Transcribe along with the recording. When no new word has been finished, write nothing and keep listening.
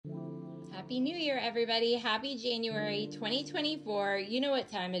Happy New Year, everybody. Happy January 2024. You know what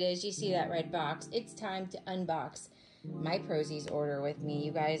time it is. You see that red box. It's time to unbox my Prozis order with me.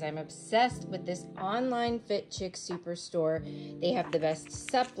 You guys, I'm obsessed with this online Fit Chick Superstore. They have the best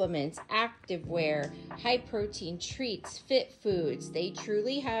supplements, activewear, high protein treats, fit foods. They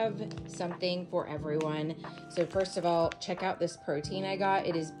truly have something for everyone. So first of all, check out this protein I got.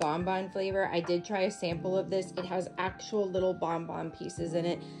 It is bonbon flavor. I did try a sample of this. It has actual little bonbon pieces in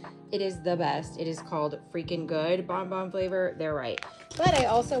it. It is the best. It is called Freaking Good bonbon flavor. They're right. But I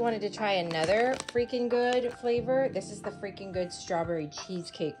also wanted to try another Freaking Good flavor. This is the Freaking Good strawberry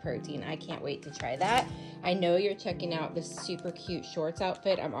cheesecake protein. I can't wait to try that. I know you're checking out this super cute shorts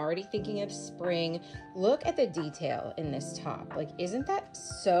outfit. I'm already thinking of spring. Look at the detail in this top. Like, isn't that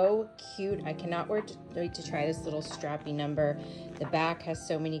so cute? I cannot wait to try this little strappy number. The back has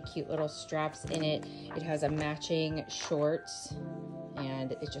so many cute little straps in it. It has a matching shorts.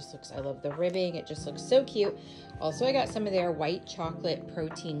 And it just looks, I love the ribbing. It just looks so cute. Also, I got some of their white chocolate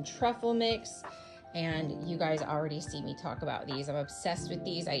protein truffle mix. And you guys already see me talk about these. I'm obsessed with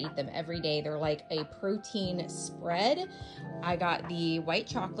these. I eat them every day. They're like a protein spread. I got the white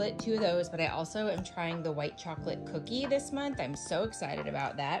chocolate, 2 of those, but I also am trying the white chocolate cookie this month. I'm so excited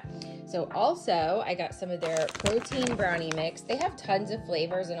about that. So also, I got some of their protein brownie mix. They have tons of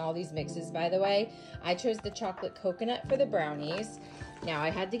flavors in all these mixes, by the way. I chose the chocolate coconut for the brownies. Now,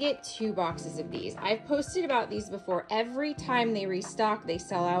 I had to get 2 boxes of these. I've posted about these before. Every time they restock, they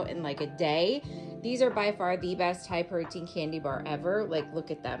sell out in like a day. These are by far the best high protein candy bar ever. Like, look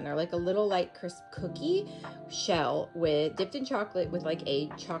at them. They're like a little light crisp cookie shell dipped in chocolate with like a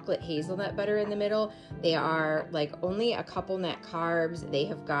chocolate hazelnut butter in the middle. They are like only a couple net carbs. They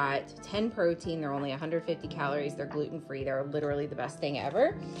have got 10 protein. They're only 150 calories. They're gluten-free. They're literally the best thing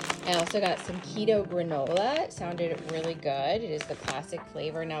ever. I also got some keto granola. It sounded really good. It is the classic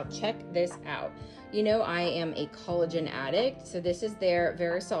flavor. Now check this out. You know, I am a collagen addict, so this is their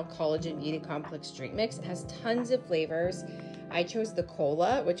Verisol Collagen Beauty Complex drink mix. It has tons of flavors. I chose the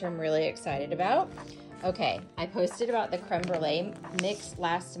cola, which I'm really excited about. Okay, I posted about the creme brulee mix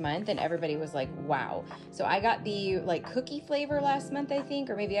last month and everybody was like, wow. So I got the like cookie flavor last month, I think,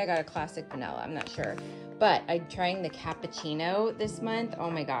 or maybe I got a classic vanilla, I'm not sure. But I'm trying the cappuccino this month.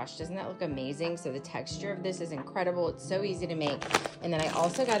 Oh my gosh, doesn't that look amazing? So the texture of this is incredible. It's so easy to make. And then I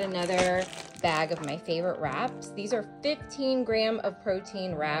also got another bag of my favorite wraps. These are 15 gram of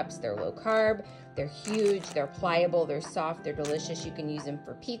protein wraps. They're low carb, they're huge, they're pliable, they're soft, they're delicious. You can use them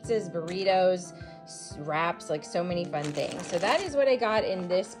for pizzas, burritos, wraps, like so many fun things. So that is what I got in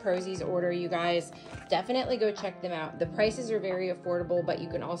this Prozis order, you guys. Definitely go check them out. The prices are very affordable, but you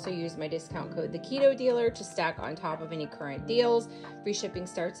can also use my discount code, the Keto Dealer, to stack on top of any current deals. Free shipping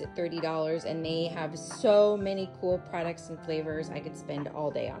starts at $30, and they have so many cool products and flavors. I could spend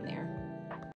all day on there.